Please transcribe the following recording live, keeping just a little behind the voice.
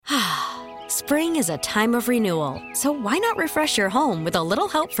Spring is a time of renewal, so why not refresh your home with a little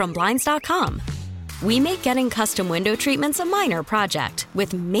help from Blinds.com? We make getting custom window treatments a minor project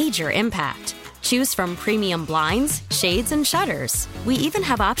with major impact. Choose from premium blinds, shades, and shutters. We even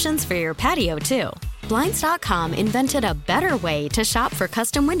have options for your patio, too. Blinds.com invented a better way to shop for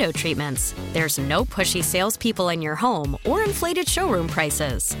custom window treatments. There's no pushy salespeople in your home or inflated showroom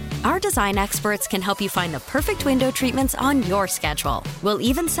prices. Our design experts can help you find the perfect window treatments on your schedule. We'll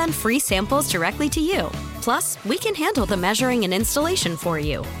even send free samples directly to you. Plus, we can handle the measuring and installation for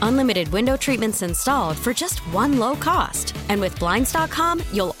you. Unlimited window treatments installed for just one low cost. And with Blinds.com,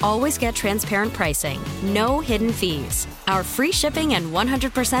 you'll always get transparent pricing. No hidden fees. Our free shipping and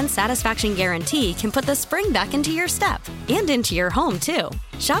 100% satisfaction guarantee can put the spring back into your step and into your home, too.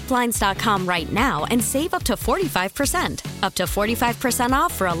 Shop Blinds.com right now and save up to 45%. Up to 45%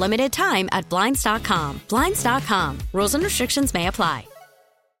 off for a limited time at Blinds.com. Blinds.com. Rules and restrictions may apply.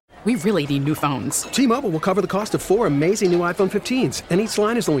 We really need new phones. T-Mobile will cover the cost of 4 amazing new iPhone 15s, and each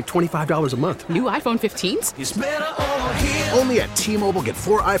line is only $25 a month. New iPhone 15s? It's better over here. Only at T-Mobile, get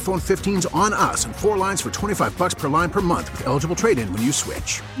 4 iPhone 15s on us and 4 lines for $25 per line per month with eligible trade-in when you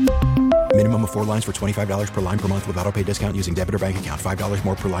switch. Minimum of 4 lines for $25 per line per month with autopay discount using debit or bank account. $5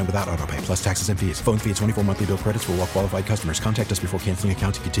 more per line without autopay, plus taxes and fees. Phone fee at 24 monthly bill credits for well-qualified customers. Contact us before canceling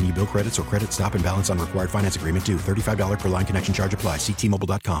account to continue bill credits or credit stop and balance on required finance agreement due. $35 per line connection charge applies. See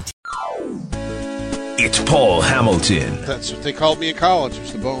T-Mobile.com. It's Paul Hamilton. That's what they called me in college.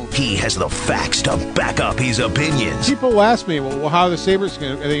 It's the bone. He has the facts to back up his opinions. People ask me, well, how are the Sabres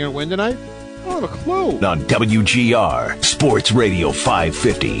going to, are they going to win tonight? I don't have a clue. On WGR, Sports Radio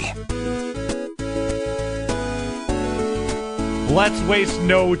 550. Let's waste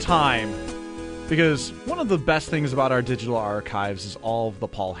no time, because one of the best things about our digital archives is all of the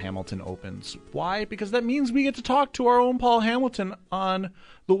Paul Hamilton Opens. Why? Because that means we get to talk to our own Paul Hamilton on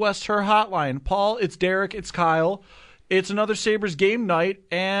the West Her Hotline. Paul, it's Derek, it's Kyle. It's another Sabres game night,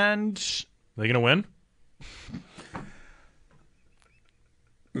 and are they going to win?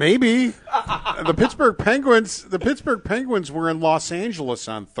 Maybe. The Pittsburgh Penguins were in Los Angeles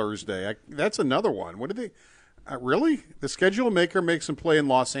on Thursday. That's another one. What did they? Really? The schedule maker makes them play in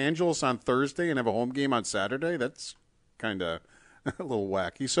Los Angeles on Thursday and have a home game on Saturday? That's kind of a little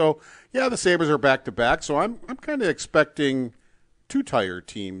wacky. So, yeah, the Sabres are back-to-back, so I'm kind of expecting two tired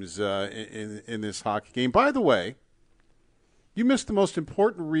teams in this hockey game. By the way, you missed the most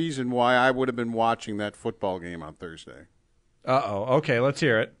important reason why I would have been watching that football game on Thursday. Uh-oh. Okay, let's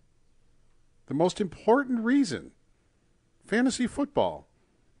hear it. The most important reason. Fantasy football.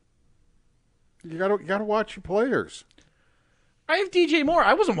 You gotta watch your players. I have DJ Moore.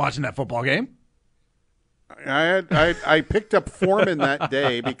 I wasn't watching that football game. I picked up Foreman that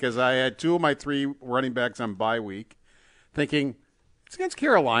day because I had 2 of my 3 running backs on bye week, thinking it's against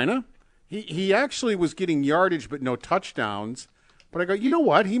Carolina. He actually was getting yardage but no touchdowns. But I go, you know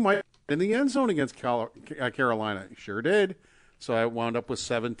what? He might in the end zone against Carolina. He sure did. So I wound up with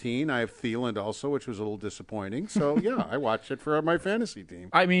 17. I have Thielen also, which was a little disappointing. So, yeah, I watched it for my fantasy team.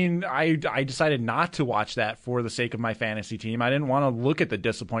 I mean, I decided not to watch that for the sake of my fantasy team. I didn't want to look at the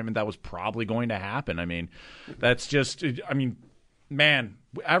disappointment that was probably going to happen. I mean, that's just – I mean, man,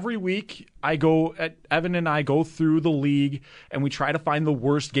 every week Evan and I go through the league and we try to find the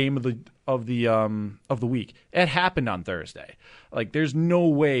worst game of the week. It happened on Thursday. Like, there's no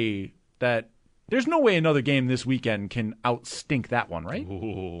way another game this weekend can outstink that one, right?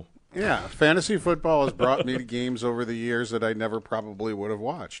 Ooh. Yeah, fantasy football has brought me to games over the years that I never probably would have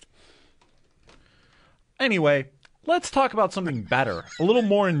watched. Anyway, let's talk about something better, a little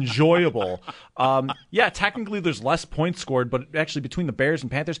more enjoyable. Yeah, technically there's less points scored, but actually between the Bears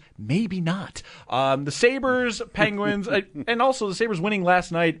and Panthers, maybe not. The Sabres, Penguins, and also the Sabres winning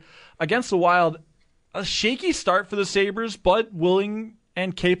last night against the Wild. A shaky start for the Sabres, but willing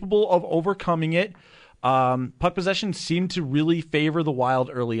and capable of overcoming it. Puck possession seemed to really favor the Wild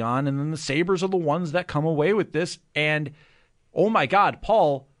early on, and then the Sabres are the ones that come away with this. And, oh my God,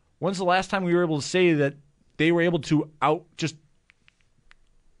 Paul, when's the last time we were able to say that they were able to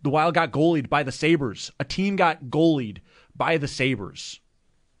the Wild got goalied by the Sabres? A team got goalied by the Sabres.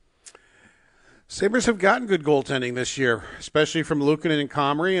 Sabres have gotten good goaltending this year, especially from Luukkonen and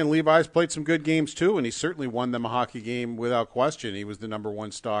Comrie, and Levi's played some good games too, and he certainly won them a hockey game without question. He was the number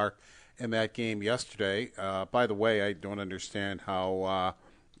 1 star in that game yesterday. By the way, I don't understand how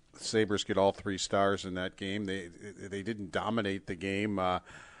the Sabres get all 3 stars in that game. They didn't dominate the game.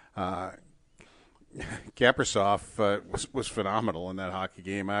 Kaprizov was phenomenal in that hockey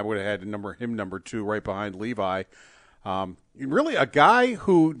game. I would have had him number 2 right behind Levi. Really a guy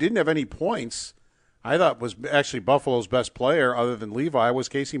who didn't have any points, I thought was actually Buffalo's best player other than Levi was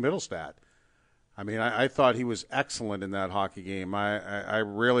Casey Middlestat. I mean, I thought he was excellent in that hockey game. I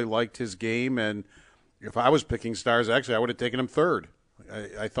really liked his game, and if I was picking stars, actually, I would have taken him third.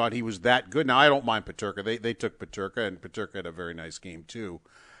 I thought he was that good. Now, I don't mind Peterka. They took Peterka, and Peterka had a very nice game, too.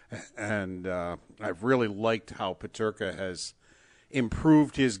 And I've really liked how Peterka has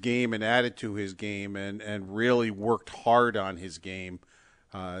improved his game and added to his game and really worked hard on his game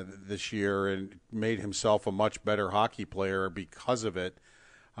this year and made himself a much better hockey player because of it.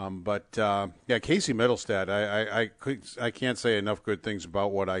 Casey Middlestat, I can't say enough good things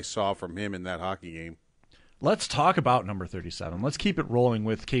about what I saw from him in that hockey game. Let's talk about number 37. Let's keep it rolling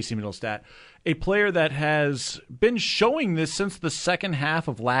with Casey Middlestat, a player that has been showing this since the second half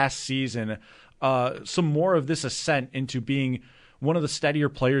of last season, some more of this ascent into being one of the steadier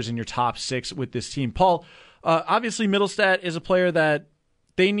players in your top six with this team. Paul, obviously Middlestat is a player that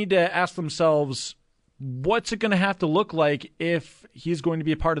they need to ask themselves, what's it going to have to look like if he's going to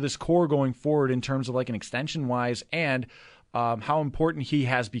be a part of this core going forward in terms of like an extension-wise, and how important he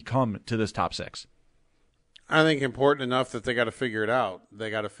has become to this top six? I think important enough that they got to figure it out. They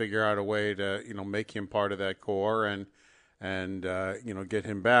got to figure out a way to, make him part of that core and get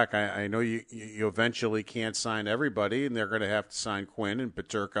him back. I know you eventually can't sign everybody, and they're going to have to sign Quinn and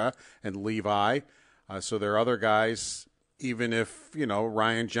Peterka and Levi. So there are other guys. Even if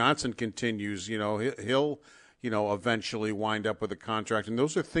Ryan Johnson continues, he'll eventually wind up with a contract, and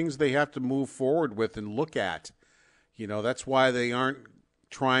those are things they have to move forward with and look at. That's why they aren't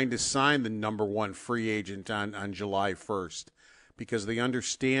trying to sign the number one free agent on July 1st, because they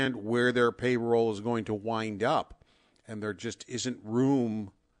understand where their payroll is going to wind up, and there just isn't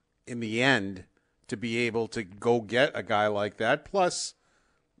room in the end to be able to go get a guy like that. Plus,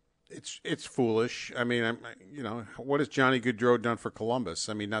 it's foolish. I mean, what has Johnny Gaudreau done for Columbus?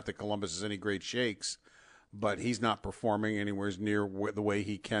 I mean, not that Columbus is any great shakes, but he's not performing anywhere near the way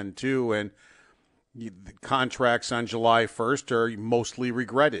he can too, and the contracts on July 1st are mostly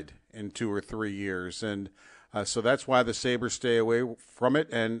regretted in 2 or 3 years. And so that's why the Sabres stay away from it,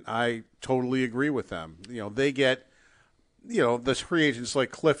 and I totally agree with them. They get, the free agents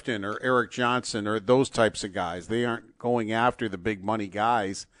like Clifton or Eric Johnson or those types of guys. They aren't going after the big money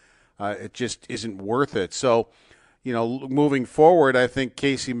guys. It just isn't worth it. So, moving forward, I think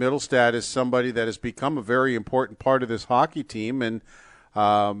Casey Middlestat is somebody that has become a very important part of this hockey team, and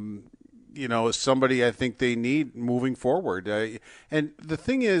is somebody I think they need moving forward. And the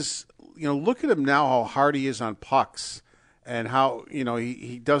thing is, look at him now, how hard he is on pucks, and how,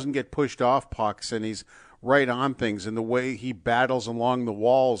 he doesn't get pushed off pucks, and he's right on things, and the way he battles along the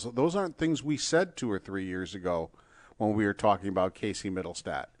walls. Those aren't things we said 2 or 3 years ago when we were talking about Casey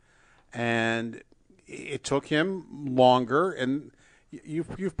Middlestat. And it took him longer, and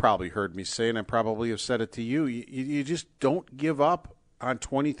you've probably heard me say, and I probably have said it to you, you just don't give up on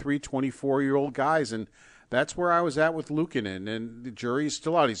 23, 24-year-old guys, and that's where I was at with Luukkonen, and the jury is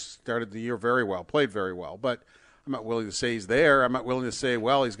still out. He started the year very well, played very well, but I'm not willing to say he's there. I'm not willing to say,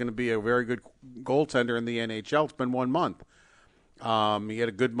 well, he's going to be a very good goaltender in the NHL. It's been 1 month. He had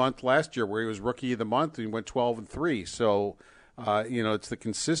a good month last year where he was Rookie of the Month, and he went 12-3, so it's the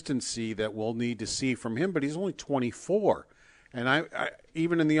consistency that we'll need to see from him, but he's only 24. And I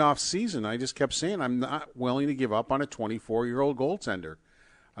even in the off season, I just kept saying I'm not willing to give up on a 24-year-old goaltender.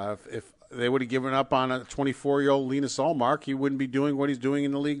 If they would have given up on a 24-year-old Linus Ullmark, he wouldn't be doing what he's doing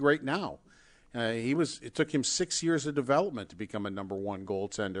in the league right now. It took him 6 years of development to become a number one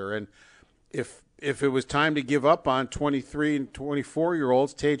goaltender. And if it was time to give up on 23 and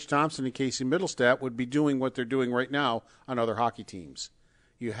 24-year-olds, Tage Thompson and Casey Middlestat would be doing what they're doing right now on other hockey teams.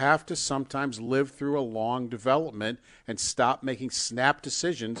 You have to sometimes live through a long development and stop making snap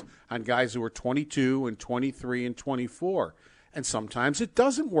decisions on guys who are 22 and 23 and 24. And sometimes it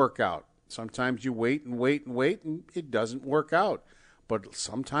doesn't work out. Sometimes you wait and wait and wait, and it doesn't work out. But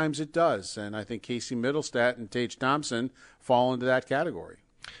sometimes it does. And I think Casey Middlestat and Tage Thompson fall into that category.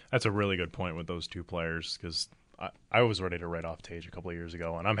 That's a really good point with those two players, because I was ready to write off Tage a couple of years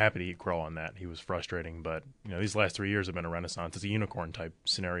ago, and I'm happy to eat crow on that. He was frustrating, but these last 3 years have been a renaissance. It's a unicorn type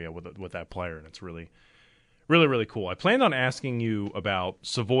scenario with that player, and it's really, really, really cool. I planned on asking you about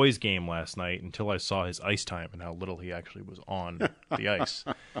Savoy's game last night until I saw his ice time and how little he actually was on the ice.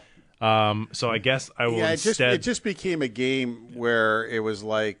 So I guess I will instead. It just became a game where it was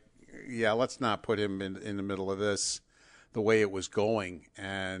like, let's not put him in the middle of this the way it was going.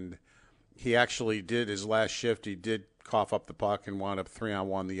 And he actually did his last shift. He did cough up the puck and wound up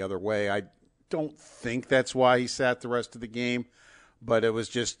 3-on-1 the other way. I don't think that's why he sat the rest of the game, but it was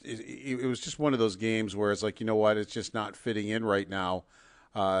just one of those games where it's like, it's just not fitting in right now.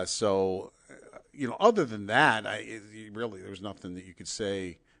 Other than that, there was nothing that you could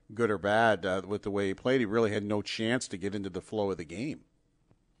say good or bad with the way he played. He really had no chance to get into the flow of the game.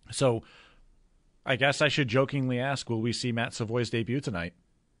 So I guess I should jokingly ask, will we see Matt Savoy's debut tonight?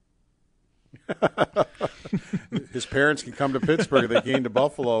 His parents can come to Pittsburgh. They came to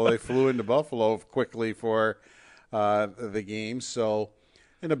Buffalo. They flew into Buffalo quickly for the game. So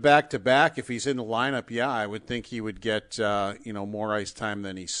in a back-to-back, if he's in the lineup, yeah, I would think he would get more ice time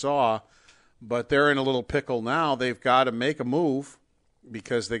than he saw. But they're in a little pickle now. They've got to make a move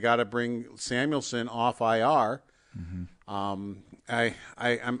because they got to bring Samuelsson off IR. Mm-hmm.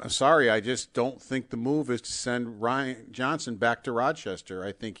 I'm sorry. I just don't think the move is to send Ryan Johnson back to Rochester.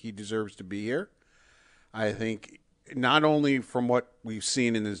 I think he deserves to be here. I think not only from what we've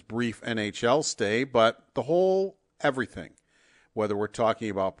seen in his brief NHL stay, but the whole everything, whether we're talking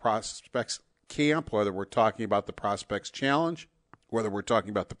about prospects camp, whether we're talking about the prospects challenge, whether we're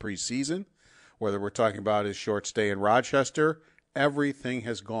talking about the preseason, whether we're talking about his short stay in Rochester, everything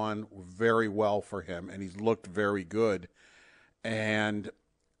has gone very well for him, and he's looked very good. And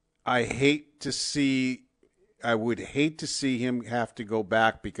I would hate to see him have to go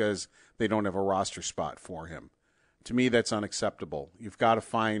back because they don't have a roster spot for him. To me, that's unacceptable. You've got to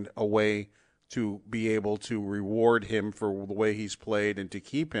find a way to be able to reward him for the way he's played and to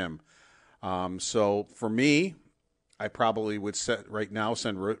keep him. So for me, I probably would send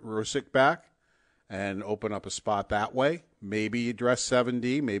Rusick back and open up a spot that way. Maybe you dress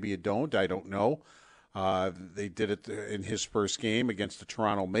 7D, maybe you don't. I don't know. They did it in his first game against the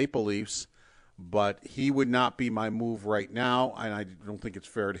Toronto Maple Leafs, but he would not be my move right now, and I don't think it's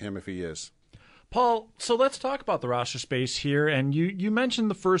fair to him if he is. Paul, so let's talk about the roster space here. And you mentioned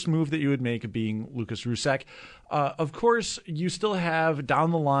the first move that you would make being Lucas Rusek. Of course, you still have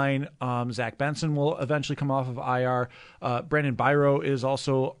down the line, Zach Benson will eventually come off of IR. Brandon Byro is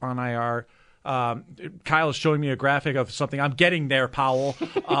also on IR. Kyle is showing me a graphic of something. I'm getting there, Powell.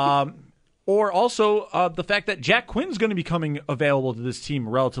 Or also the fact that Jack Quinn's going to be coming available to this team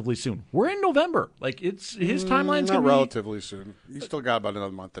relatively soon. We're in November. Like, it's his timeline's going to be relatively soon. He's still got about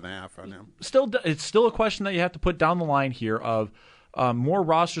another month and a half on him. It's still a question that you have to put down the line here of more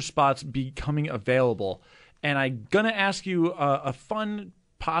roster spots becoming available. And I'm going to ask you a fun,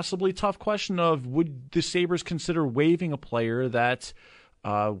 possibly tough question of, would the Sabres consider waiving a player that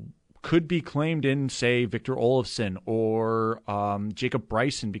could be claimed in, say, Victor Olofsson or Jacob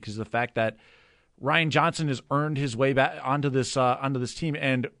Bryson, because of the fact that Ryan Johnson has earned his way back onto this team.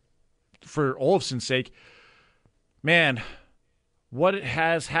 And for Olofsson's sake, man, what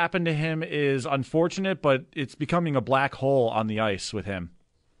has happened to him is unfortunate, but it's becoming a black hole on the ice with him.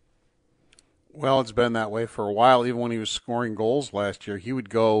 Well, it's been that way for a while. Even when he was scoring goals last year, he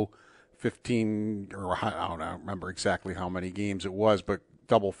would go 15, or I don't remember exactly how many games it was, but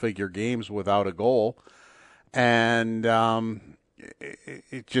double-figure games without a goal. And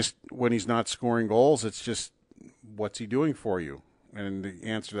it just, when he's not scoring goals, it's just, what's he doing for you? And the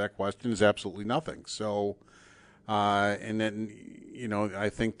answer to that question is absolutely nothing. So, and then, I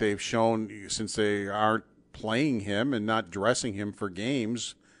think they've shown, since they aren't playing him and not dressing him for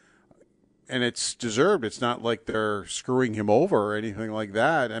games, and it's deserved. It's not like they're screwing him over or anything like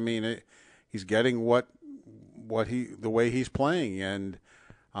that. I mean, he's getting the way he's playing, and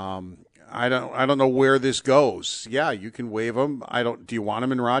I don't know where this goes. Yeah, you can waive him. Do you want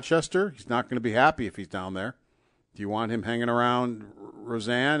him in Rochester? He's not going to be happy if he's down there. Do you want him hanging around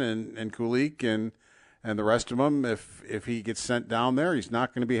Roseanne and Kulik and the rest of them? If he gets sent down there, he's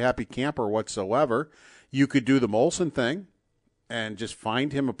not going to be a happy camper whatsoever. You could do the Molson thing and just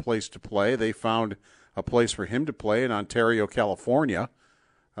find him a place to play. They found a place for him to play in Ontario, California,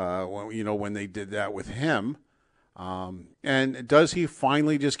 when they did that with him. And does he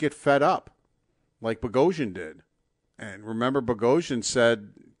finally just get fed up like Bogosian did? And remember, Bogosian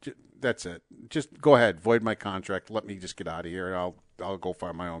said, that's it. Just go ahead, void my contract. Let me just get out of here, and I'll go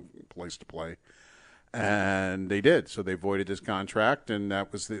find my own place to play. And they did. So they voided his contract, and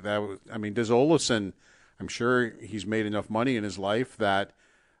that was I mean, does Olofsson, I'm sure he's made enough money in his life that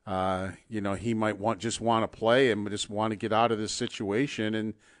he might want to play and just want to get out of this situation,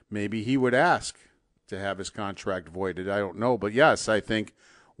 and maybe he would ask to have his contract voided. I don't know. But yes, I think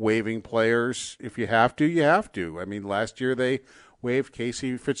waiving players, if you have to, you have to. I mean, last year they waived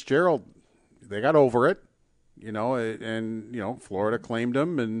Casey Fitzgerald. They got over it, and Florida claimed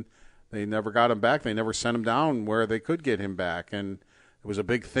him, and they never got him back. They never sent him down where they could get him back. And it was a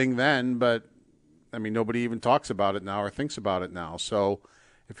big thing then, but, I mean, nobody even talks about it now or thinks about it now. So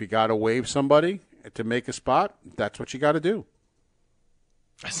if you got to waive somebody to make a spot, that's what you got to do.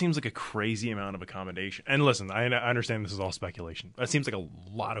 That seems like a crazy amount of accommodation. And listen, I understand this is all speculation. That seems like a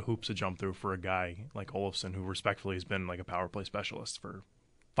lot of hoops to jump through for a guy like Olofsson, who respectfully has been like a power play specialist for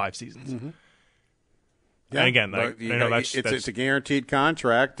 5 seasons. Mm-hmm. Yeah, and again, it's a guaranteed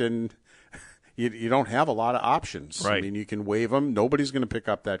contract, and you don't have a lot of options. Right. I mean, you can waive them. Nobody's going to pick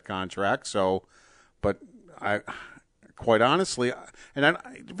up that contract. So, but quite honestly,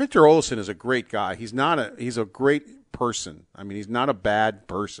 Victor Olofsson is a great guy. He's a great person. I mean, he's not a bad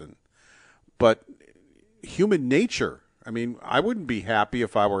person, but human nature. I mean, I wouldn't be happy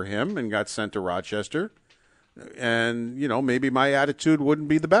if I were him and got sent to Rochester, and maybe my attitude wouldn't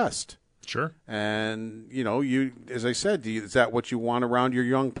be the best. Sure. And, as I said, is that what you want around your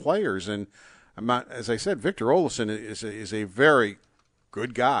young players? And as I said, Victor Olofsson is a very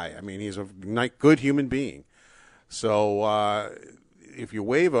good guy. I mean, he's a good human being. So if you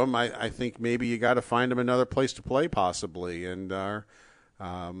waive him, I think maybe you got to find him another place to play possibly. And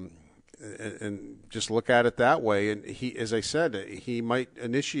just look at it that way. And he, as I said, he might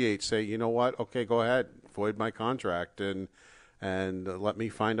initiate, say, you know what, okay, go ahead, void my contract and let me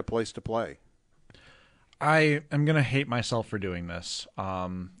find a place to play. I am going to hate myself for doing this.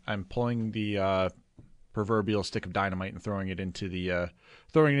 I'm pulling the proverbial stick of dynamite and throwing it into the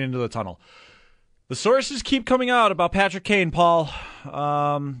tunnel. The sources keep coming out about Patrick Kane, Paul.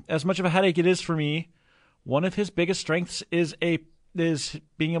 As much of a headache it is for me, one of his biggest strengths is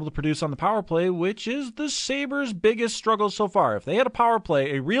being able to produce on the power play, which is the Sabres' biggest struggle so far. If they had a power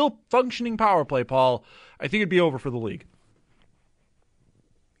play, a real functioning power play, Paul, I think it'd be over for the league.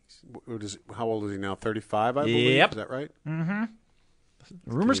 How old is he now? 35, I believe. Yep. Is that right? Mm-hmm.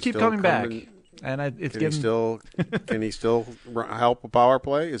 Rumors keep coming back, and it's getting. Can he still help a power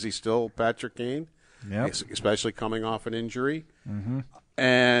play? Is he still Patrick Kane? Yep. Especially coming off an injury. Mm-hmm.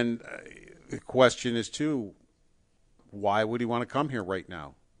 And the question is too, why would he want to come here right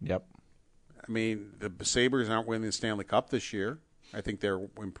now? Yep. I mean, the Sabres aren't winning the Stanley Cup this year. I think they're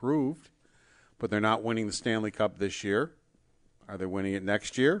improved, but they're not winning the Stanley Cup this year. Are they winning it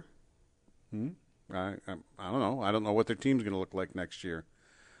next year? I don't know. I don't know what their team's going to look like next year.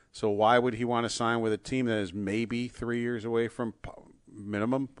 So why would he want to sign with a team that is maybe 3 years away from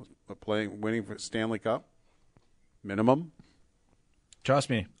minimum winning for Stanley Cup? Minimum? Trust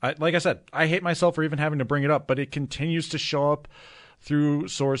me. Like I said, I hate myself for even having to bring it up, but it continues to show up through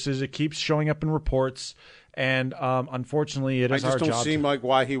sources. It keeps showing up in reports, and unfortunately, it is our job. I just don't seem like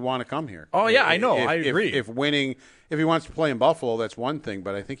why he want to come here. Oh yeah, I know. I agree. If he wants to play in Buffalo, that's one thing,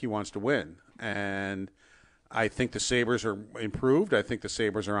 but I think he wants to win. And I think the Sabres are improved. I think the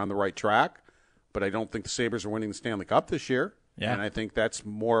Sabres are on the right track, but I don't think the Sabres are winning the Stanley Cup this year. Yeah. And I think that's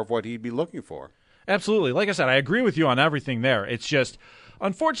more of what he'd be looking for. Absolutely. Like I said, I agree with you on everything there. It's just,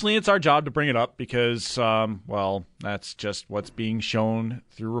 unfortunately, it's our job to bring it up because, that's just what's being shown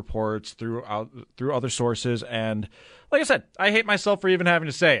through reports, through other sources. And like I said, I hate myself for even having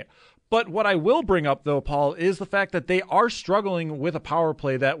to say it. But what I will bring up, though, Paul, is the fact that they are struggling with a power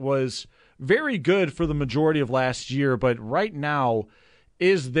play that was very good for the majority of last year, but right now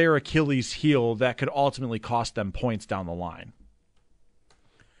is their Achilles heel that could ultimately cost them points down the line.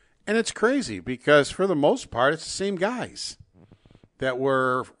 And it's crazy because for the most part, it's the same guys that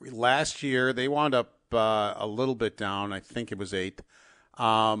were last year. They wound up a little bit down. I think it was 8th.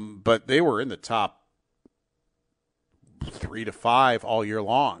 But they were in the top 3 to 5 all year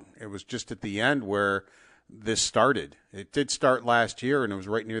long. It was just at the end where this started. It did start last year, and it was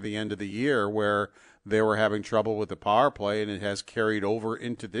right near the end of the year where they were having trouble with the power play, and it has carried over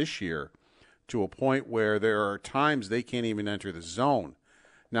into this year to a point where there are times they can't even enter the zone.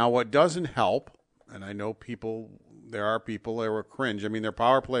 Now, what doesn't help, and I know there are people that will cringe. I mean, their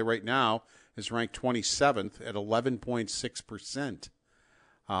power play right now is ranked 27th at 11.6%.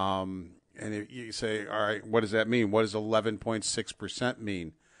 And you say, all right, what does that mean? What does 11.6%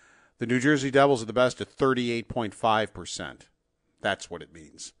 mean? The New Jersey Devils are the best at 38.5%. That's what it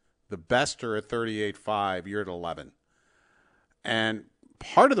means. The best are at 38.5. You're at 11. And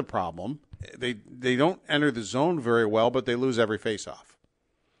part of the problem, they don't enter the zone very well, but they lose every faceoff.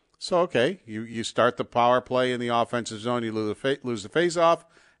 So, okay, you start the power play in the offensive zone, you lose the faceoff,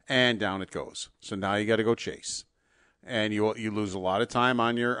 and down it goes. So now you got to go chase. And you lose a lot of time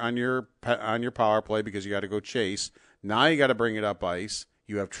on your power play because you got to go chase. Now you got to bring it up ice.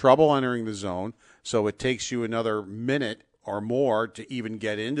 You have trouble entering the zone, so it takes you another minute or more to even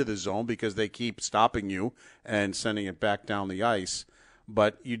get into the zone because they keep stopping you and sending it back down the ice.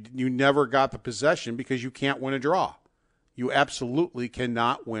 But you never got the possession because you can't win a draw. You absolutely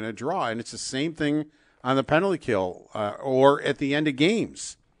cannot win a draw, and it's the same thing on the penalty kill or at the end of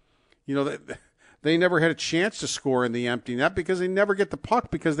games. You know They never had a chance to score in the empty net because they never get the puck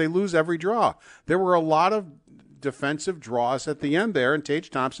because they lose every draw. There were a lot of defensive draws at the end there, and Tage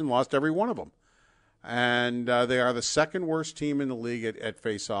Thompson lost every one of them. and they are the second worst team in the league at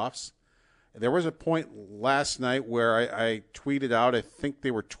faceoffs. There was a point last night where I tweeted out, I think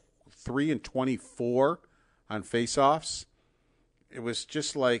they were 3-24 on faceoffs. It was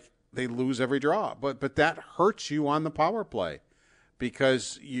just like they lose every draw, but that hurts you on the power play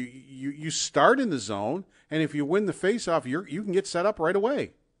because you start in the zone, and if you win the faceoff, you can get set up right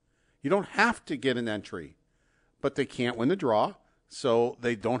away. You don't have to get an entry, but they can't win the draw, so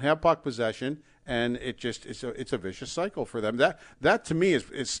they don't have puck possession, and it's a vicious cycle for them. That to me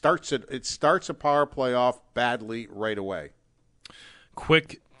it starts a power play off badly right away.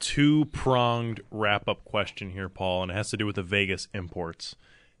 Quick two-pronged wrap-up question here, Paul, and it has to do with the Vegas imports.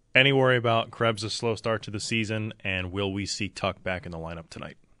 Any worry about Krebs' slow start to the season, and will we see Tuck back in the lineup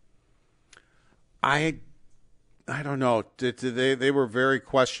tonight? I don't know. They were very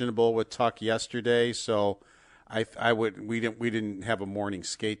questionable with Tuck yesterday, so we didn't have a morning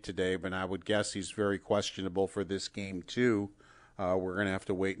skate today, but I would guess he's very questionable for this game too. We're going to have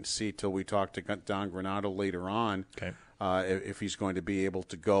to wait and see till we talk to Don Granato later on. Okay. If he's going to be able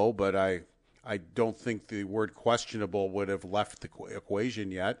to go, but I don't think the word questionable would have left the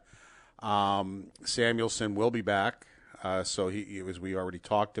equation yet. Samuelson will be back, so he as we already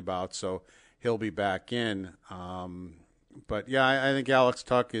talked about, so he'll be back in. But yeah, I think Alex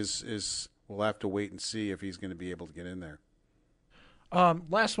Tuck is we'll have to wait and see if he's going to be able to get in there.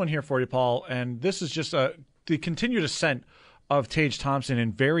 Last one here for you, Paul, and this is just the continued ascent of Tage Thompson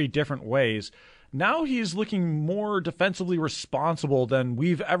in very different ways. Now he's looking more defensively responsible than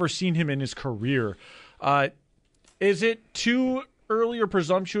we've ever seen him in his career. Is it too early or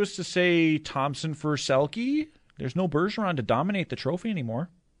presumptuous to say Thompson for Selke? There's no Bergeron to dominate the trophy anymore.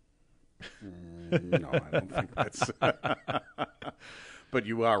 No, I don't think that's... But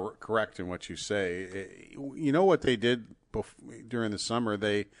you are correct in what you say. You know what they did during the summer?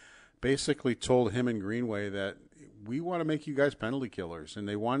 They basically told him and Greenway that we want to make you guys penalty killers, and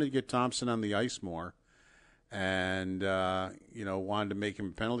they wanted to get Thompson on the ice more, and wanted to make him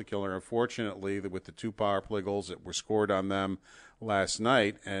a penalty killer. Unfortunately, with the 2 power play goals that were scored on them last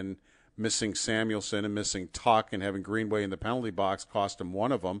night, and missing Samuelson and missing Tuck and having Greenway in the penalty box cost them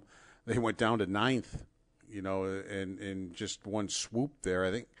one of them, they went down to 9th. In just one swoop there.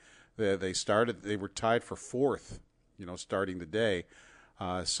 I think they were tied for 4th, starting the day.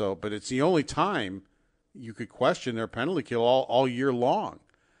 But it's the only time you could question their penalty kill all year long.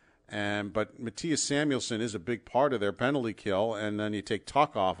 But Matthias Samuelson is a big part of their penalty kill, and then you take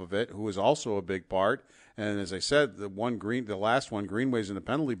Tuck off of it, who is also a big part. And as I said, the last one, Greenway's in the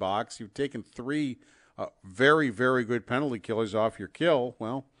penalty box. You've taken 3 very, very good penalty killers off your kill.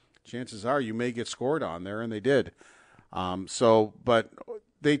 Well, chances are you may get scored on there, and they did. But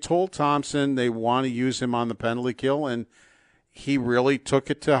they told Thompson they want to use him on the penalty kill, and he really took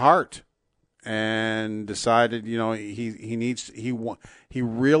it to heart and decided, he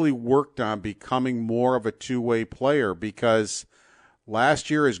really worked on becoming more of a two-way player, because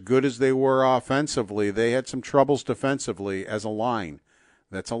last year, as good as they were offensively, they had some troubles defensively as a line.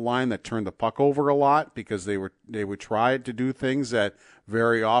 That's a line that turned the puck over a lot because they would try to do things that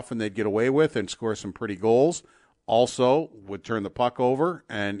very often they'd get away with and score some pretty goals. Also would turn the puck over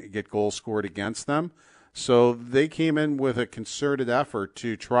and get goals scored against them. So they came in with a concerted effort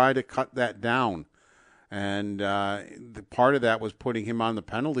to try to cut that down. And the part of that was putting him on the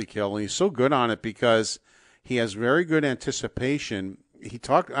penalty kill. And he's so good on it because he has very good anticipation. He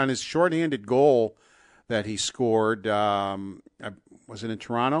talked on his shorthanded goal that he scored, was it in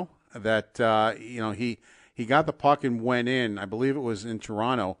Toronto? That, he got the puck and went in. I believe it was in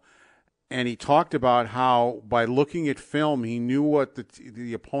Toronto. And he talked about how by looking at film, he knew what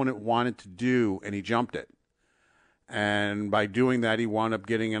the opponent wanted to do, and he jumped it. And by doing that, he wound up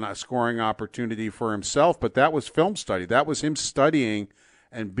getting a scoring opportunity for himself. But that was film study. That was him studying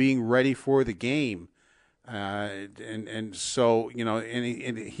and being ready for the game. So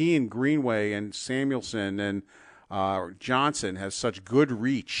he and Greenway and Samuelson and Johnson have such good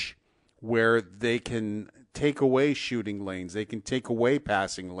reach where they can take away shooting lanes. They can take away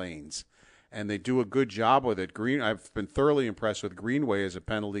passing lanes. And they do a good job with it. I've been thoroughly impressed with Greenway as a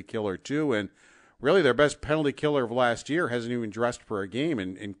penalty killer, too. And really their best penalty killer of last year hasn't even dressed for a game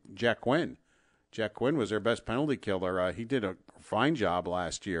in Jack Quinn. Jack Quinn was their best penalty killer. He did a fine job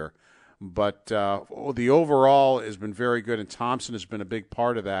last year. But the overall has been very good, and Thompson has been a big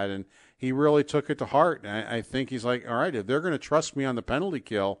part of that. And he really took it to heart. And I think he's like, all right, if they're going to trust me on the penalty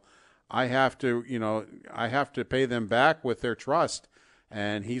kill, I have to pay them back with their trust.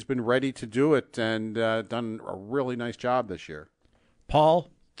 And he's been ready to do it and done a really nice job this year.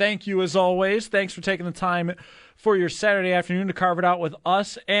 Paul, thank you as always. Thanks for taking the time for your Saturday afternoon to carve it out with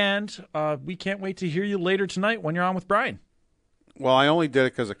us, and we can't wait to hear you later tonight when you're on with Brian. Well, I only did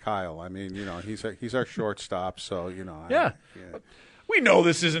it because of Kyle. I mean, he's our shortstop, so Yeah. We know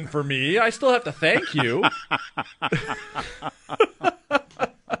this isn't for me. I still have to thank you.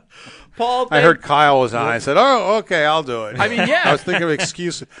 Paul, I heard Kyle was on. I said, "Oh, okay, I'll do it." I mean, yeah. I was thinking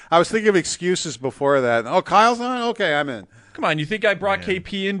of excuses before that. Oh, Kyle's on. Okay, I'm in. Come on, you think I brought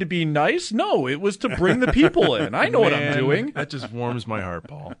KP in to be nice? No, it was to bring the people in. I know what I'm doing. That just warms my heart,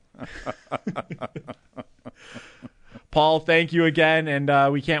 Paul. Paul, thank you again,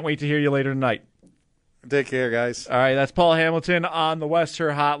 and we can't wait to hear you later tonight. Take care, guys. All right, that's Paul Hamilton on the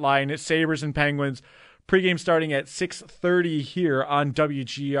Western Hotline. It's Sabres and Penguins. Pregame starting at 6:30 here on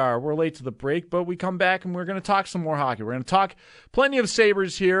WGR. We're late to the break, but we come back and we're going to talk some more hockey. We're going to talk plenty of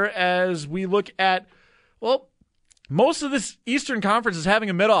Sabres here as we look at, well, most of this Eastern Conference is having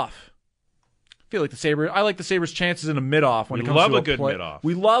a mid-off. I like the Sabres' chances in a mid-off when it comes to a good mid-off.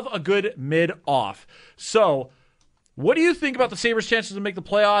 We love a good mid-off. So, what do you think about the Sabres' chances to make the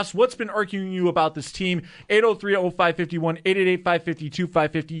playoffs? What's been irking you about this team? 803-0551,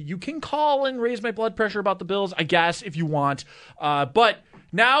 888-552-550. You can call and raise my blood pressure about the Bills, I guess, if you want. But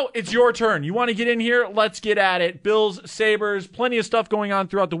now it's your turn. You want to get in here? Let's get at it. Bills, Sabres, plenty of stuff going on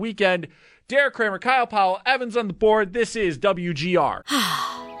throughout the weekend. Derek Kramer, Kyle Powell, Evans on the board. This is WGR.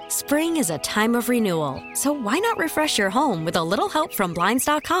 Spring is a time of renewal, so why not refresh your home with a little help from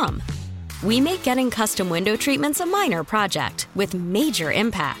Blinds.com? We make getting custom window treatments a minor project with major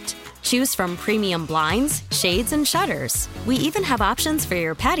impact. Choose from premium blinds, shades, and shutters. We even have options for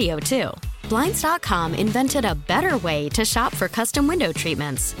your patio, too. Blinds.com invented a better way to shop for custom window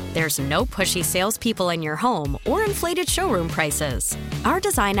treatments. There's no pushy salespeople in your home or inflated showroom prices. Our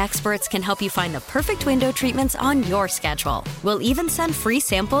design experts can help you find the perfect window treatments on your schedule. We'll even send free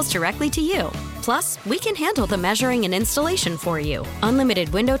samples directly to you. Plus, we can handle the measuring and installation for you. Unlimited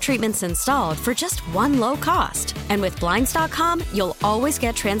window treatments installed for just one low cost. And with Blinds.com, you'll always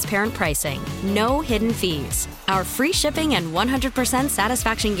get transparent pricing. No hidden fees. Our free shipping and 100%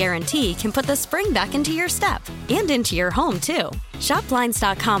 satisfaction guarantee can put the spring back into your step and into your home, too. Shop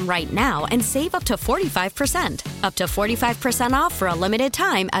Blinds.com right now and save up to 45%. Up to 45% off for a limited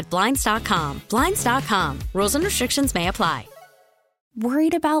time at Blinds.com. Blinds.com. Rules and restrictions may apply.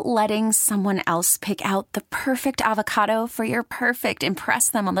 Worried about letting someone else pick out the perfect avocado for your perfect impress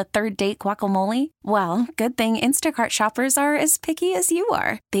them on the third date guacamole? Well, good thing Instacart shoppers are as picky as you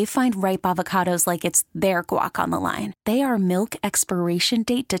are. They find ripe avocados like it's their guac on the line. They are milk expiration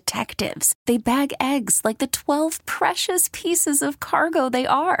date detectives. They bag eggs like the 12 precious pieces of cargo they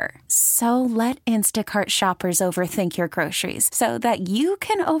are. So let Instacart shoppers overthink your groceries so that you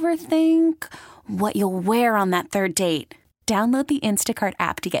can overthink what you'll wear on that third date. Download the Instacart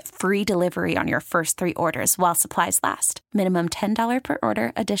app to get free delivery on your first 3 orders while supplies last. Minimum $10 per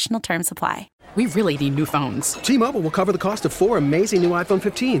order. Additional terms apply. We really need new phones. T-Mobile will cover the cost of 4 amazing new iPhone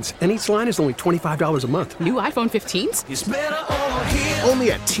 15s, and each line is only $25 a month. New iPhone 15s? It's better over here.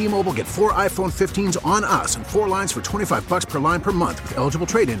 Only at T-Mobile, get 4 iPhone 15s on us and 4 lines for $25 per line per month with eligible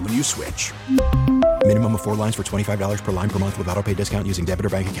trade-in when you switch. Minimum of 4 lines for $25 per line per month with autopay discount using debit or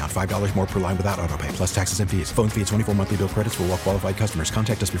bank account. $5 more per line without autopay, plus taxes and fees. Phone fee at 24 monthly bill credits for well-qualified customers.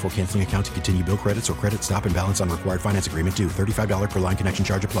 Contact us before canceling account to continue bill credits or credit stop and balance on required finance agreement due. $35 per line connection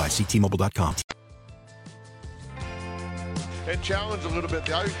charge applies. See T-Mobile.com. And challenge a little bit.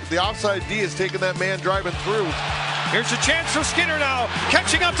 The offside D is taking that man driving through. Here's a chance for Skinner now.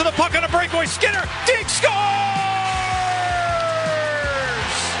 Catching up to the puck on a breakaway. Skinner, dig, scores!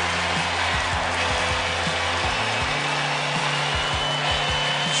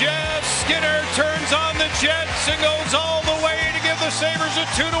 Jeff Skinner turns on the Jets and goes all the way to give the Sabres a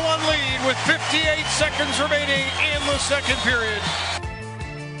 2-1 lead with 58 seconds remaining in the second period.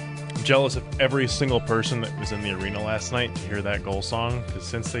 I'm jealous of every single person that was in the arena last night to hear that goal song, because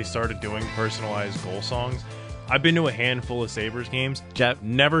since they started doing personalized goal songs, I've been to a handful of Sabres games.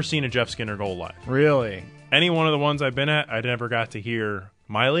 Never seen a Jeff Skinner goal live. Really? Any one of the ones I've been at, I never got to hear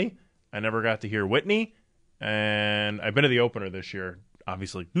Miley. I never got to hear Whitney. And I've been to the opener this year,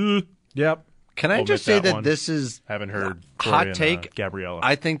 obviously. Yep. Can I just say that this is haven't heard hot take? Gabriella.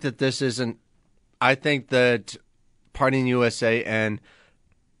 I think that this isn't. I think that Partying USA and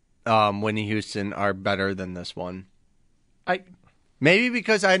Whitney Houston are better than this one. Maybe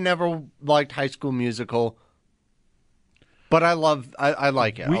because I never liked High School Musical, but I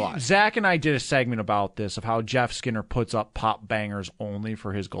like it a lot. Zach and I did a segment about this, of how Jeff Skinner puts up pop bangers only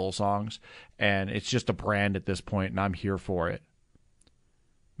for his goal songs, and it's just a brand at this point, and I'm here for it.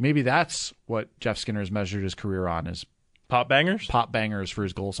 Maybe that's what Jeff Skinner has measured his career on, is Pop bangers? Pop bangers for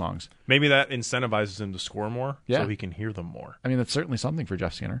his goal songs. Maybe that incentivizes him to score more so he can hear them more. I mean, that's certainly something for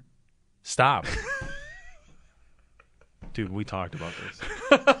Jeff Skinner. Stop. Dude, we talked about this.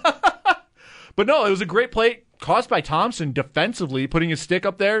 But no, it was a great play caused by Thompson defensively, putting his stick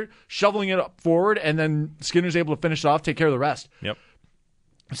up there, shoveling it up forward, and then Skinner's able to finish it off, take care of the rest. Yep.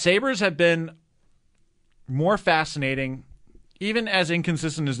 Sabres have been more fascinating, even as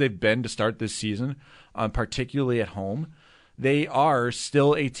inconsistent as they've been to start this season, particularly at home. They are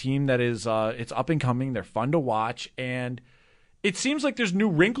still a team that is it's up and coming. They're fun to watch, and it seems like there's new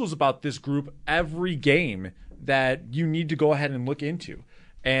wrinkles about this group every game that you need to go ahead and look into.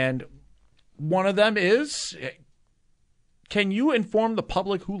 And one of them is, can you inform the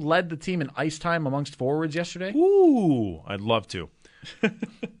public who led the team in ice time amongst forwards yesterday? Ooh, I'd love to.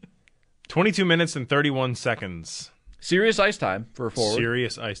 22 minutes and 31 seconds. Serious ice time for a forward.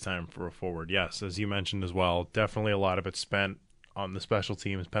 Serious ice time for a forward, yes, as you mentioned as well. Definitely a lot of it spent on the special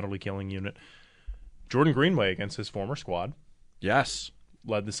teams penalty killing unit. Jordan Greenway against his former squad. Yes.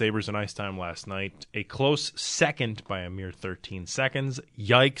 Led the Sabres in ice time last night. A close second by a mere 13 seconds.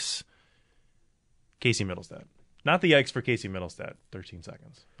 Yikes. Casey Middlestat. Not the yikes for Casey Middlestat. 13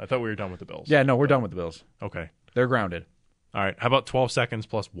 seconds. I thought we were done with the Bills. Yeah, no, we're done with the Bills. Okay. They're grounded. All right. How about 12 seconds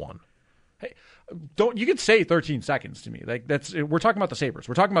plus 1? Hey, you could say 13 seconds to me. Like we're talking about the Sabres.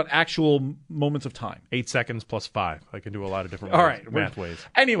 We're talking about actual moments of time. 8 seconds plus 5. I can do a lot of different math ways.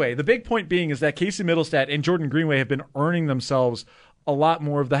 Anyway, the big point being is that Casey Middlestat and Jordan Greenway have been earning themselves a lot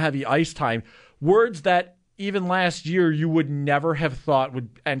more of the heavy ice time. Words that even last year you would never have thought would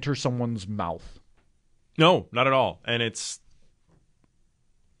enter someone's mouth. No, not at all. And it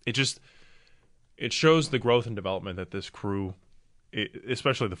shows the growth and development that this crew,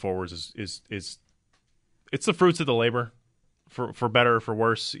 especially the forwards, is it's the fruits of the labor, for better or for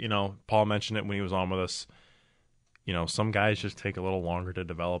worse. You know, Paul mentioned it when he was on with us. You know, some guys just take a little longer to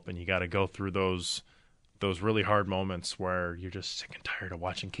develop, and you got to go through those really hard moments where you're just sick and tired of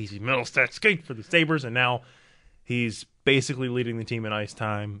watching Casey Middlestat skate for the Sabres, and now he's basically leading the team in ice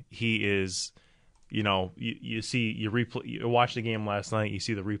time. He is, you know, you watch the game last night, you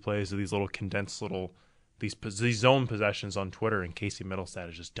see the replays of these little condensed these zone possessions on Twitter, and Casey Middlestat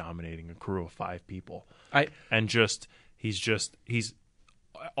is just dominating a crew of 5 people. He's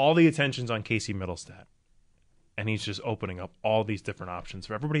all the attention's on Casey Middlestat. And he's just opening up all these different options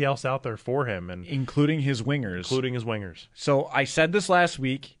for everybody else out there for him, and including his wingers. So I said this last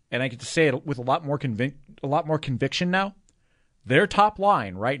week, and I get to say it with a lot more conviction now. Their top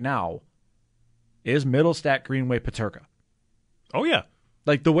line right now is Middlestat, Greenway, Peterka. Oh yeah,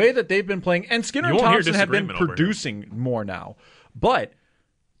 like the way that they've been playing, and Skinner and Thompson have been producing more now. But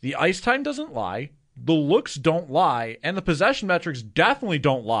the ice time doesn't lie. The looks don't lie, and the possession metrics definitely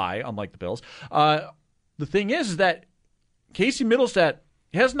don't lie. Unlike the Bills. The thing is that Casey Middlestat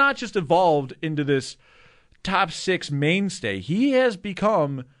has not just evolved into this top 6 mainstay. He has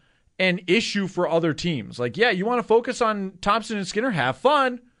become an issue for other teams. Like, yeah, you want to focus on Thompson and Skinner? Have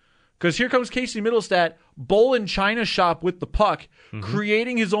fun. Because here comes Casey Middlestat, bowl and china shop with the puck,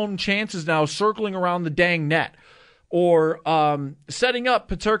 creating his own chances now, circling around the dang net. Or setting up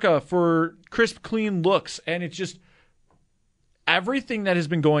Peterka for crisp, clean looks. And it's just everything that has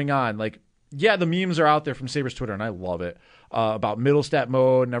been going on. Like, yeah, the memes are out there from Sabres Twitter, and I love it, about Middlestat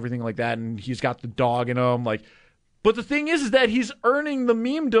mode and everything like that, and he's got the dog in him. Like, but the thing is that he's earning the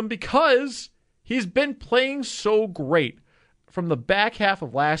memedom because he's been playing so great from the back half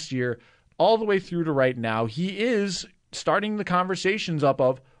of last year all the way through to right now. He is starting the conversations up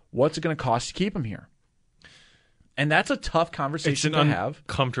of what's it going to cost to keep him here. And that's a tough conversation to have. It's an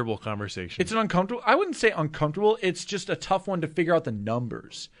uncomfortable conversation. It's an uncomfortable. I wouldn't say uncomfortable. It's just a tough one to figure out the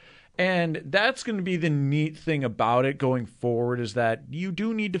numbers. And that's going to be the neat thing about it going forward, is that you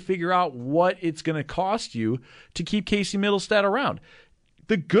do need to figure out what it's going to cost you to keep Casey Middlestat around.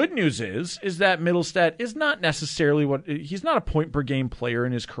 The good news is that Middlestat is not necessarily he's not a point per game player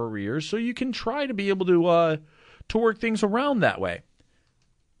in his career, so you can try to be able to work things around that way.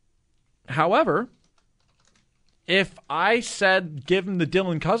 However, if I said give him the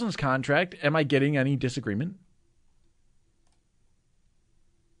Dylan Cousins contract, am I getting any disagreement?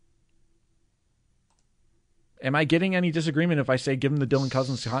 Am I getting any disagreement if I say give him the Dylan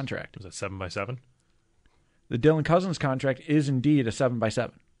Cousins contract? Was that 7x7? The Dylan Cousins contract is indeed a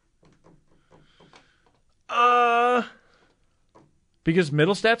 7x7. Because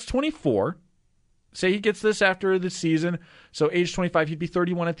Middlestat's 24. Say he gets this after the season, so age 25, he'd be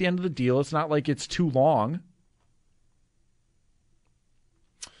 31 at the end of the deal. It's not like it's too long.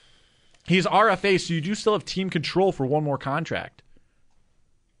 He's RFA, so you do still have team control for one more contract.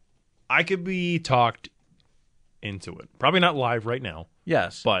 I could be talked into it. Probably not live right now.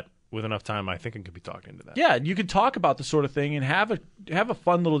 Yes. But with enough time, I think it could be talked into that. Yeah, you could talk about the sort of thing and have a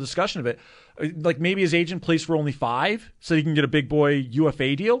fun little discussion of it. Like maybe his agent plays for only 5, so he can get a big boy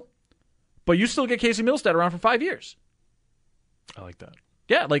UFA deal, but you still get Casey Middlestat around for 5 years. I like that.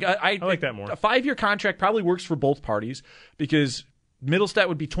 Yeah, like I like that more. A 5-year contract probably works for both parties because Middlestat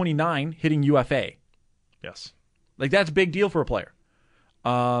would be 29 hitting UFA. Yes. Like that's a big deal for a player.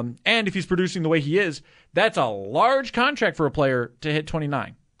 And if he's producing the way he is, that's a large contract for a player to hit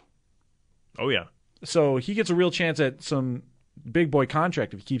 29. Oh, yeah. So he gets a real chance at some big boy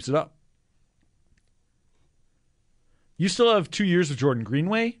contract if he keeps it up. You still have 2 years of Jordan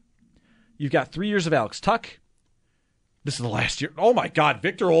Greenway. You've got 3 years of Alex Tuck. This is the last year. Oh, my God.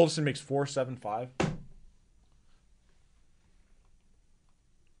 Victor Olofsson makes $4.75.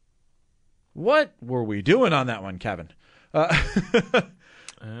 What were we doing on that one, Kevin?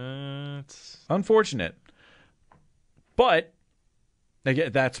 It's unfortunate. But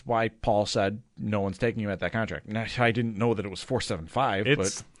that's why Paul said no one's taking you at that contract. Now, I didn't know that it was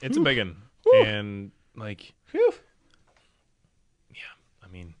 $4.75. It's a big one. And, like, yeah, I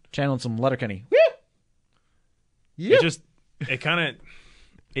mean. Channeling some Letterkenny. It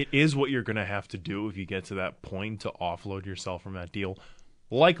is what you're going to have to do if you get to that point to offload yourself from that deal.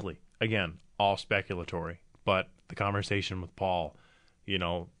 Likely, again, all speculatory, but the conversation with Paul, you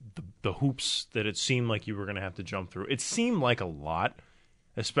know, the hoops that it seemed like you were going to have to jump through, it seemed like a lot,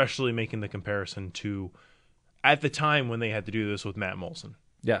 especially making the comparison to at the time when they had to do this with Matt Molson.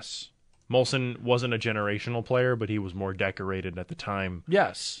 Yes. Molson wasn't a generational player, but he was more decorated at the time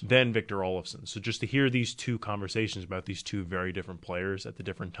than Victor Olofsson. So just to hear these two conversations about these two very different players at the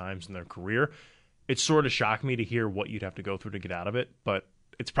different times in their career, it sort of shocked me to hear what you'd have to go through to get out of it, but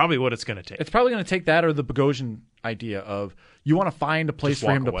it's probably what it's going to take. It's probably going to take that or the Bogosian idea of you want to find a place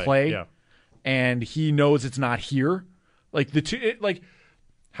for him to play, and he knows it's not here. Like like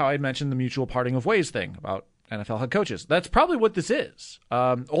how I mentioned the mutual parting of ways thing about NFL head coaches. That's probably what this is.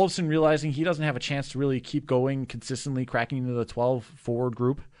 Olofsson realizing he doesn't have a chance to really keep going consistently, cracking into the 12 forward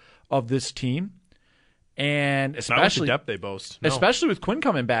group of this team. And especially not with the depth they boast. No. Especially with Quinn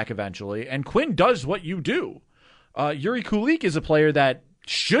coming back eventually. And Quinn does what you do. Yuri Kulik is a player that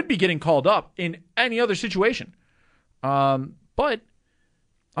should be getting called up in any other situation. But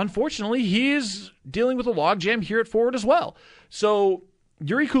unfortunately, he is dealing with a logjam here at forward as well. So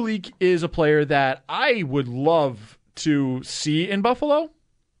Yuri Kulik is a player that I would love to see in Buffalo.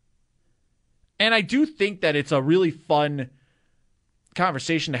 And I do think that it's a really fun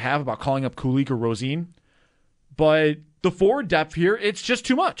conversation to have about calling up Kulik or Rosine. But the forward depth here, it's just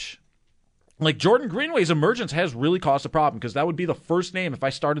too much. Like Jordan Greenway's emergence has really caused a problem because that would be the first name if I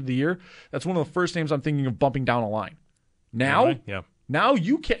started the year. That's one of the first names I'm thinking of bumping down a line. Now, now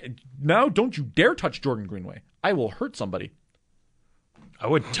you can't. Now don't you dare touch Jordan Greenway. I will hurt somebody. I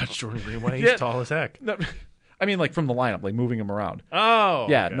wouldn't touch Jordan Greenway. He's tall as heck. No, I mean, like from the lineup, like moving him around. Oh,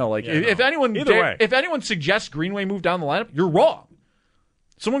 yeah, okay. no, like yeah, if anyone, if anyone suggests Greenway move down the lineup, you're wrong.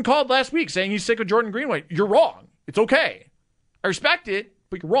 Someone called last week saying he's sick of Jordan Greenway. You're wrong. It's okay. I respect it,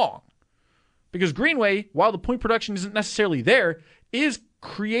 but you're wrong. Because Greenway, while the point production isn't necessarily there, is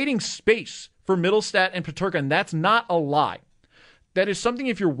creating space for Middlestat and Peterka, and that's not a lie. That is something,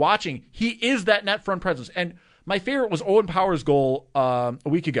 if you're watching, he is that net front presence. And my favorite was Owen Power's goal a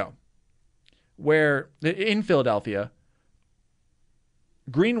week ago, where in Philadelphia,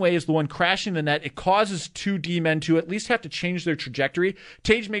 Greenway is the one crashing the net. It causes 2 D-men to at least have to change their trajectory.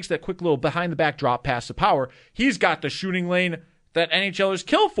 Tage makes that quick little behind-the-back drop pass to Power. He's got the shooting lane that NHLers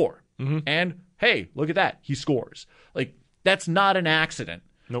kill for. Mm-hmm. And, hey, look at that. He scores. Like, that's not an accident.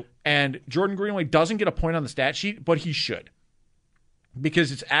 Nope. And Jordan Greenway doesn't get a point on the stat sheet, but he should.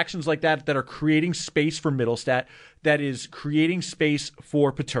 Because it's actions like that that are creating space for Middlestat, that is creating space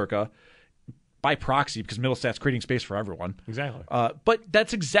for Peterka by proxy, because Middlestat's creating space for everyone. Exactly. But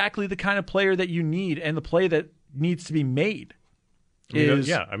that's exactly the kind of player that you need, and the play that needs to be made.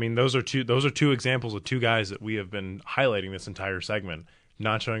 I mean, those are two examples of two guys that we have been highlighting this entire segment,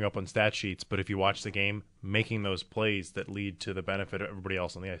 not showing up on stat sheets, but if you watch the game, making those plays that lead to the benefit of everybody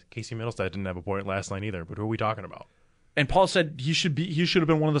else on the ice. Casey Middlestat didn't have a point last night either, but who are we talking about? And Paul said he should have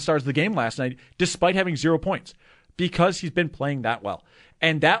been one of the stars of the game last night, despite having 0 points, because he's been playing that well.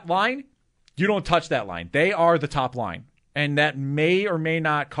 And that line, you don't touch that line. They are the top line. And that may or may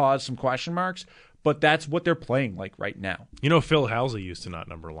not cause some question marks, but that's what they're playing like right now. You know, Phil Halsey used to not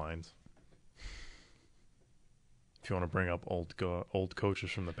number lines. If you want to bring up old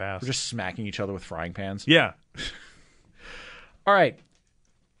coaches from the past. We're just smacking each other with frying pans. Yeah. All right.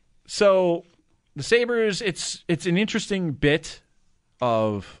 So the Sabres, it's an interesting bit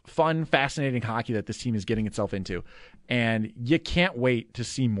of fun, fascinating hockey that this team is getting itself into. And you can't wait to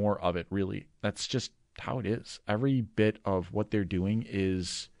see more of it, really. That's just how it is. Every bit of what they're doing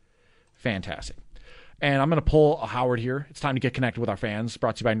is fantastic. And I'm going to pull a Howard here. It's time to get connected with our fans.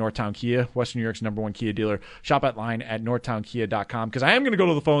 Brought to you by Northtown Kia, Western New York's #1 Kia dealer. Shop online at northtownkia.com, because I am going to go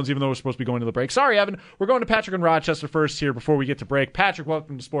to the phones even though we're supposed to be going to the break. Sorry, Evan. We're going to Patrick in Rochester first here before we get to break. Patrick,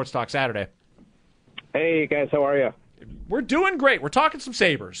 welcome to Sports Talk Saturday. Hey, guys. How are you? We're doing great. We're talking some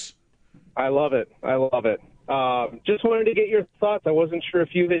Sabres. I love it. Just wanted to get your thoughts. I wasn't sure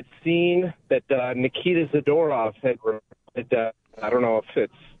if you had seen that Nikita Zadorov had I don't know if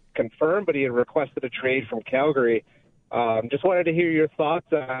it's confirmed, but he had requested a trade from Calgary. Just wanted to hear your thoughts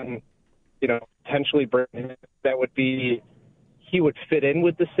on, potentially bringing that would be he would fit in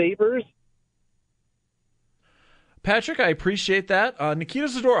with the Sabres. Patrick, I appreciate that. Nikita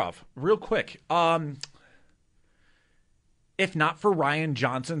Zadorov, real quick. If not for Ryan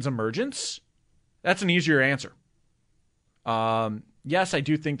Johnson's emergence, that's an easier answer. Yes, I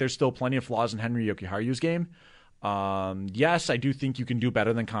do think there's still plenty of flaws in Henry Jokiharju's game. Yes, I do think you can do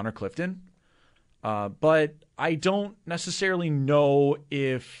better than Connor Clifton. But I don't necessarily know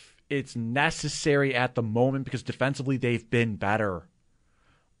if it's necessary at the moment, because defensively they've been better.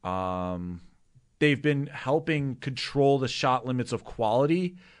 They've been helping control the shot limits of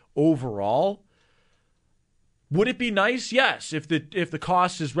quality overall. Would it be nice? Yes, if the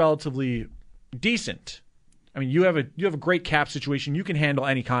cost is relatively decent. I mean, you have a great cap situation. You can handle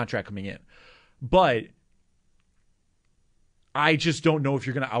any contract coming in. But I just don't know if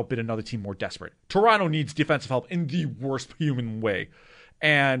you're going to outbid another team more desperate. Toronto needs defensive help in the worst human way.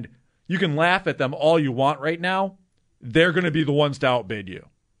 And you can laugh at them all you want right now. They're going to be the ones to outbid you.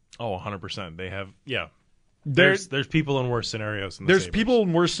 Oh, 100%. They have, yeah. There's people in worse scenarios than the There's Sabres. people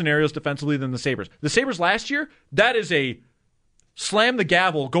in worse scenarios defensively than the Sabres. The Sabres last year, that is a slam the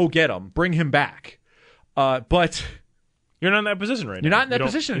gavel, go get him, bring him back. But you're not in that position right now. You're not in that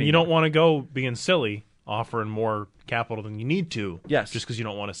position anymore. You don't want to go being silly, offering more capital than you need to. Yes. Just because you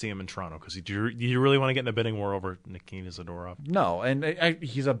don't want to see him in Toronto. Because you really want to get in a bidding war over Nikita Zadorov? No, and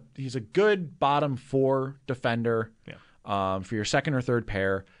he's a good bottom four defender for your second or third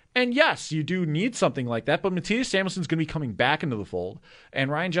pair. And yes, you do need something like that, but Matthias Samuelsson's going to be coming back into the fold, and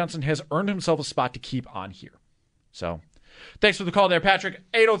Ryan Johnson has earned himself a spot to keep on here. So, thanks for the call there, Patrick.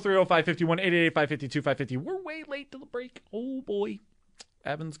 803-0551, 888-552-550. We're way late to the break. Oh, boy.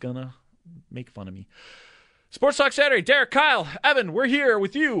 Evan's going to make fun of me. Sports Talk Saturday. Derek, Kyle, Evan, we're here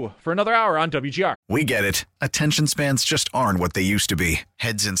with you for another hour on WGR. We get it. Attention spans just aren't what they used to be.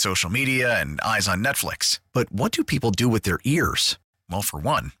 Heads in social media and eyes on Netflix. But what do people do with their ears? Well, for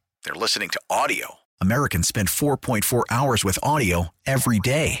one, they're listening to audio. Americans spend 4.4 hours with audio every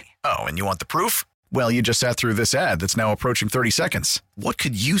day. Oh, and you want the proof? Well, you just sat through this ad that's now approaching 30 seconds. What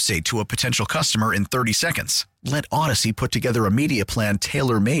could you say to a potential customer in 30 seconds? Let Odyssey put together a media plan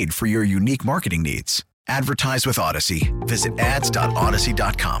tailor-made for your unique marketing needs. Advertise with Odyssey. Visit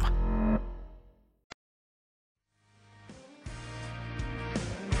ads.odyssey.com.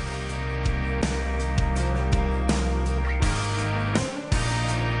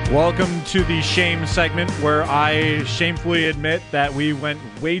 Welcome to the shame segment, where I shamefully admit that we went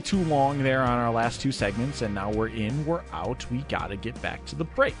way too long there on our last two segments, and now we're in, we're out. We got to get back to the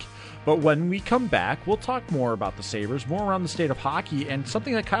break. But when we come back, we'll talk more about the Sabres, more around the state of hockey, and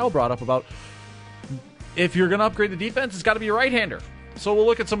something that Kyle brought up about if you're going to upgrade the defense, it's got to be a right-hander. So we'll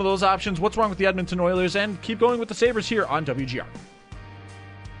look at some of those options, what's wrong with the Edmonton Oilers, and keep going with the Sabres here on WGR.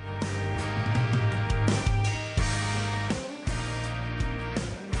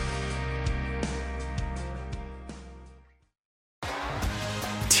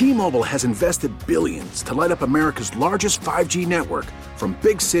 T-Mobile has invested billions to light up America's largest 5G network, from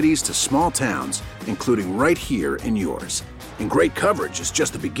big cities to small towns, including right here in yours. And great coverage is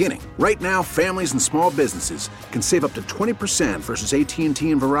just the beginning. Right now, families and small businesses can save up to 20% versus AT&T and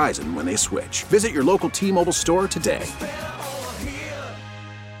Verizon when they switch. Visit your local T-Mobile store today.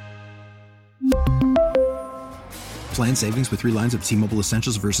 Plan savings with 3 lines of T-Mobile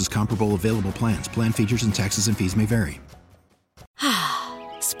Essentials versus comparable available plans. Plan features and taxes and fees may vary.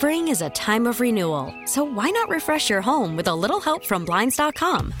 Spring is a time of renewal, so why not refresh your home with a little help from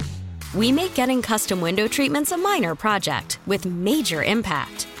Blinds.com? We make getting custom window treatments a minor project with major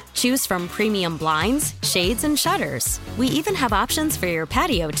impact. Choose from premium blinds, shades, and shutters. We even have options for your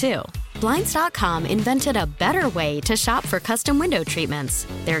patio, too. Blinds.com invented a better way to shop for custom window treatments.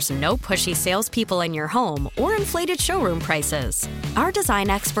 There's no pushy salespeople in your home or inflated showroom prices. Our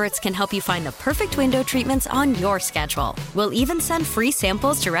design experts can help you find the perfect window treatments on your schedule. We'll even send free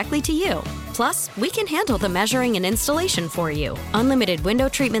samples directly to you. Plus, we can handle the measuring and installation for you. Unlimited window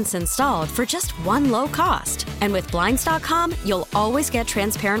treatments installed for just one low cost. And with Blinds.com, you'll always get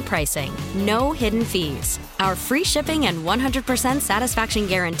transparent pricing. No hidden fees. Our free shipping and 100% satisfaction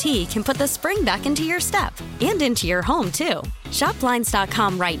guarantee can put the spring back into your step and into your home, too. Shop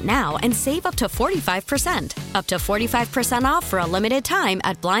Blinds.com right now and save up to 45%. Up to 45% off for a limited time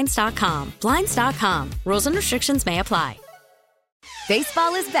at Blinds.com. Blinds.com. Rules and restrictions may apply.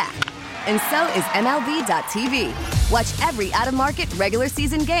 Baseball is back, and so is MLB.tv. Watch every out-of-market regular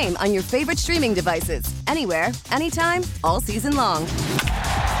season game on your favorite streaming devices, anywhere, anytime, all season long.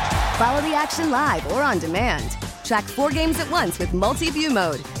 Follow the action live or on demand. Track 4 games at once with multi-view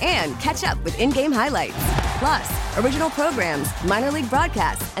mode and catch up with in-game highlights. Plus, original programs, minor league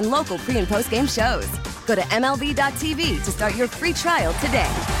broadcasts, and local pre- and post-game shows. Go to MLB.tv to start your free trial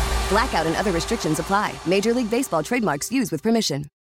today. Blackout and other restrictions apply. Major League Baseball trademarks used with permission.